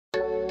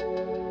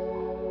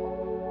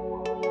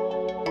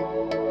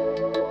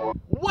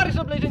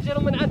ladies and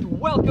gentlemen, and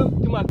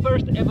welcome to my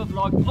first ever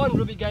vlog on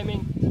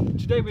RubyGaming.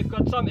 Today we've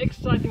got some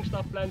exciting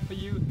stuff planned for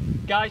you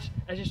guys.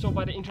 As you saw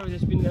by the intro,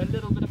 there's been a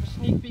little bit of a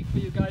sneak peek for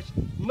you guys.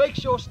 Make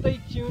sure stay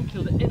tuned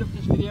till the end of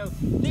this video.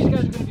 These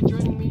guys are going to be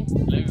joining me.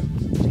 Hello.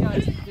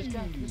 This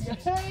guy.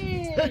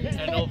 Hey!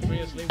 And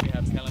obviously we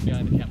have Callum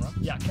behind the camera.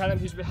 Yeah, Callum,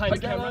 who's behind the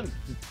camera.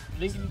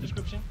 Link in the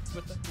description,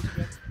 Twitter,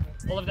 Instagram,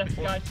 all of that,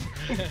 guys.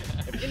 In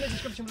the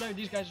description below,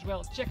 these guys as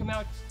well. Check them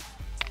out.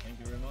 Thank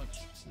you very much.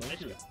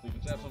 Thank you. We can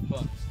have some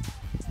fun.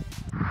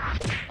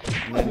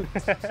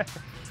 It's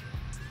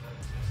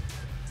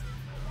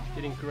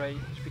getting grey.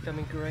 It's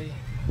becoming grey.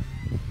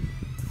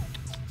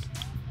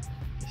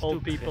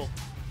 Old people.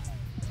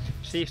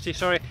 See,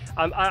 sorry.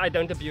 I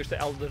don't abuse the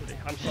elderly.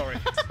 I'm sorry.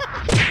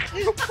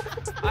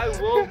 I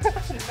won't.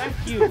 Thank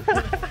you.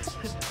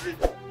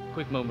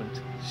 Quick moment.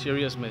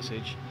 Serious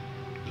message.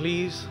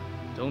 Please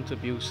don't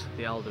abuse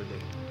the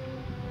elderly.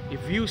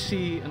 If you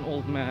see an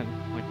old man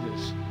like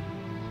this,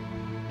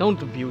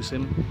 don't abuse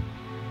him,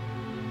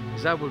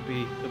 because that would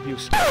be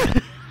abuse.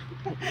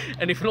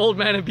 And if an old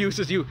man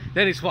abuses you,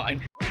 then it's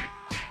fine.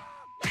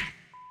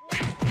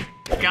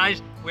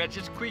 Guys, we're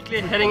just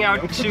quickly heading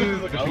out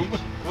to...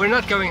 We're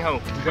not going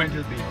home. We're going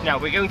to the beach. No,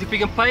 we're going to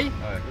Pick and Pay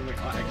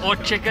or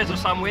Checkers or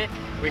somewhere.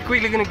 We're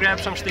quickly going to grab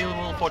some steel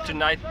wool for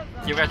tonight.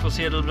 You guys will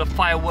see a little bit of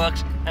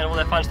fireworks and all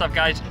that fun stuff,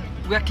 guys.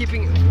 We are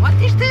keeping... What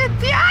is that,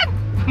 Dian?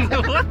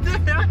 What the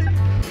hell?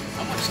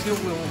 How much steel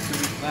wool do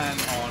we plan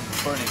on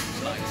burning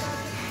tonight?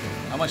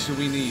 How much do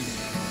we need?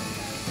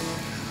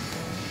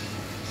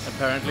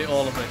 Apparently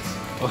all of it.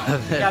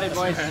 Got it,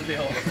 boys. Apparently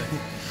all of it.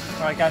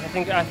 Alright guys, I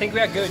think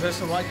we are good. So that's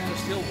the right kind of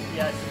steel wool?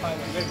 Yeah, it's fine.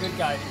 We're good,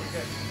 guys. We're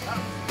good. I'm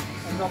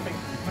dropping,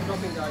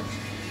 guys.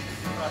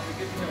 Alright, we're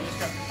good to go. Let's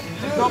go.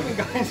 I'm dropping,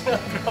 guys.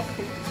 I'm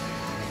dropping.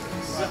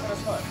 Right,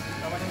 that's fine.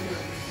 Now what do we do?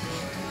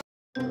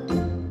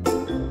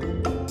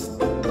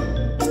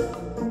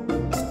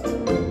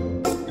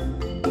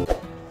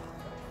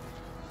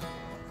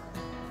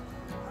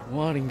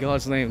 What in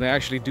God's name? They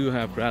actually do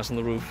have grass on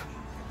the roof.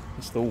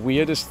 It's the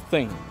weirdest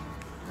thing.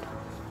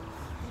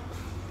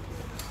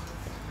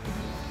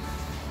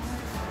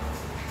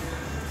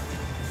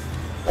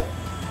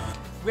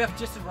 We have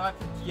just arrived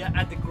here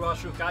at the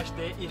grass roof, guys.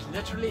 There is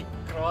literally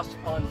grass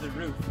on the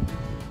roof.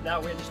 Now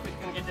we're just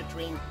gonna get a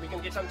drink. We can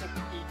get something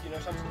to eat, you know,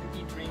 something to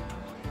eat, drink.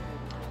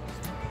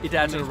 It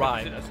has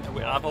arrived.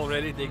 I've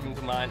already digged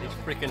into mine. It's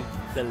freaking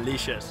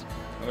delicious.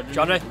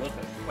 John,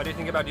 what do you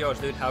think about yours,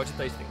 dude? How is it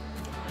tasting?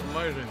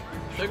 Amazing.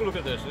 Take a look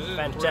at this. This is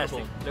fantastic.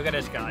 incredible. Look at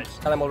this, guys.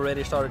 I'm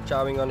already started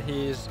chowing on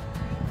his.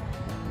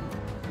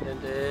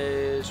 And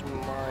there's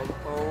mine.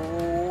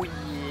 Oh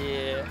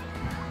yeah.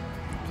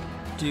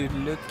 Dude,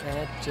 look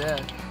at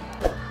that.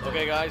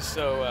 Okay guys,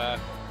 so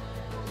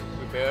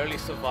we barely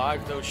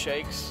survived those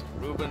shakes.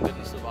 Ruben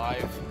didn't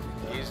survive.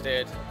 He's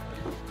dead.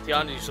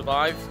 Tian, did you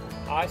survive?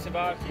 I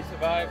survived, he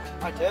survived.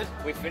 I did.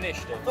 We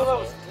finished it. I thought I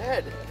was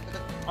dead.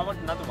 I want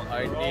another one.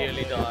 I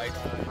nearly died.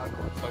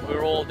 But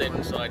we're all dead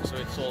inside, so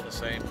it's all the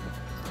same.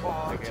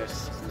 I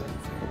guess.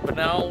 But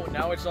now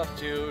it's up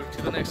to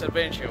the next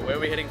adventure. Where are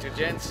we heading to,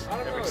 gents?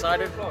 Are we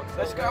excited?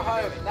 Let's go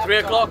home. 3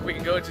 o'clock, we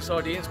can go to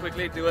Sardines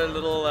quickly, do a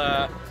little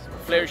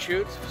flare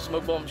shoot,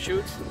 smoke bomb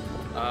shoot.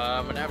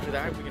 And after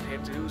that, we can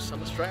head to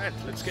Summer Strand.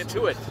 Let's get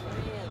to it.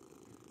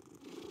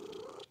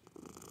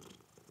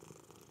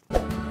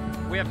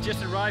 We have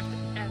just arrived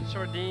at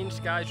Sardines,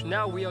 guys.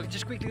 Now we are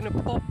just quickly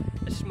gonna pop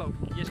a smoke.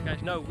 Yes,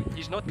 guys, no,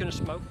 he's not gonna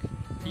smoke.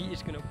 He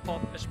is gonna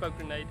pop a smoke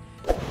grenade.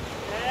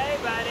 Hey,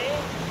 buddy!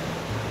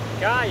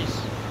 Guys,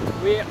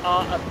 we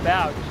are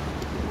about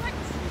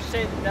to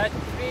set that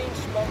green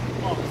smoke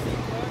off.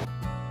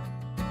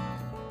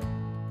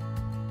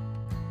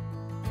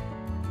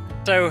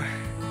 So,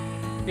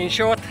 in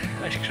short,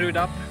 I screwed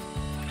up.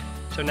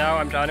 So now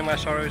I'm drowning my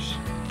sorrows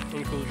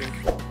in cool drink.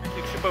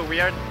 It's super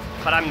weird,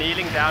 but I'm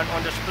kneeling down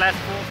on this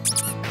platform.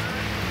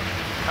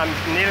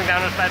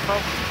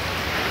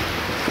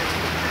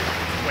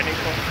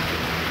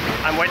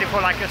 I'm waiting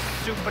for like a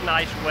super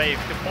nice wave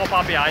to pop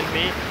up behind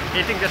me,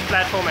 hitting this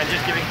platform and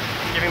just giving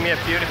me a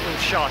beautiful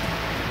shot.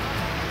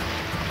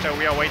 So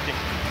we are waiting.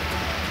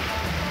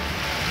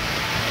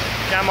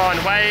 Come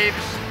on,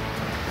 waves.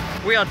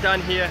 We are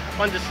done here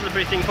on the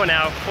slippery thing for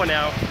now.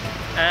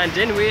 And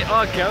then we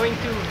are going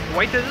to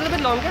wait a little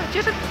bit longer,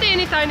 just a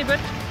tiny bit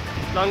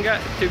longer,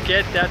 to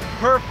get that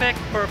perfect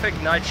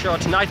night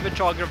shots, night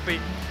photography.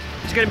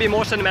 It's gonna be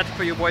more cinematic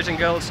for you boys and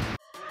girls.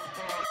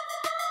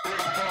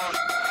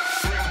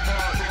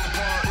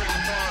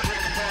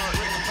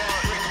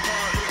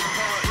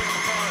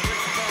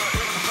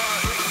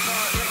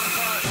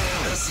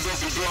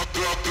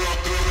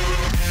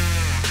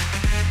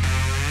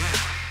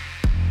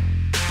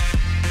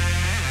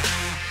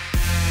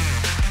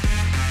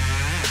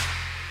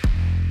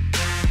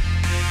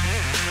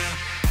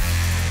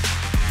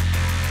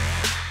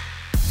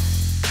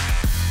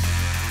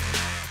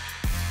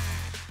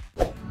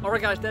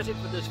 Alright guys, that's it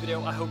for this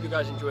video. I hope you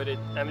guys enjoyed it.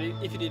 And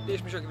if you did,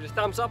 please make sure to give it a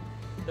thumbs up.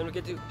 Don't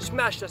forget to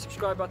smash that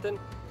subscribe button.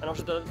 And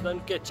also don't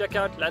forget to check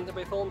out Lantern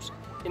Bay Films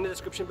in the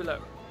description below.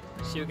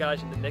 See you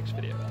guys in the next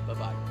video. Bye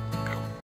bye.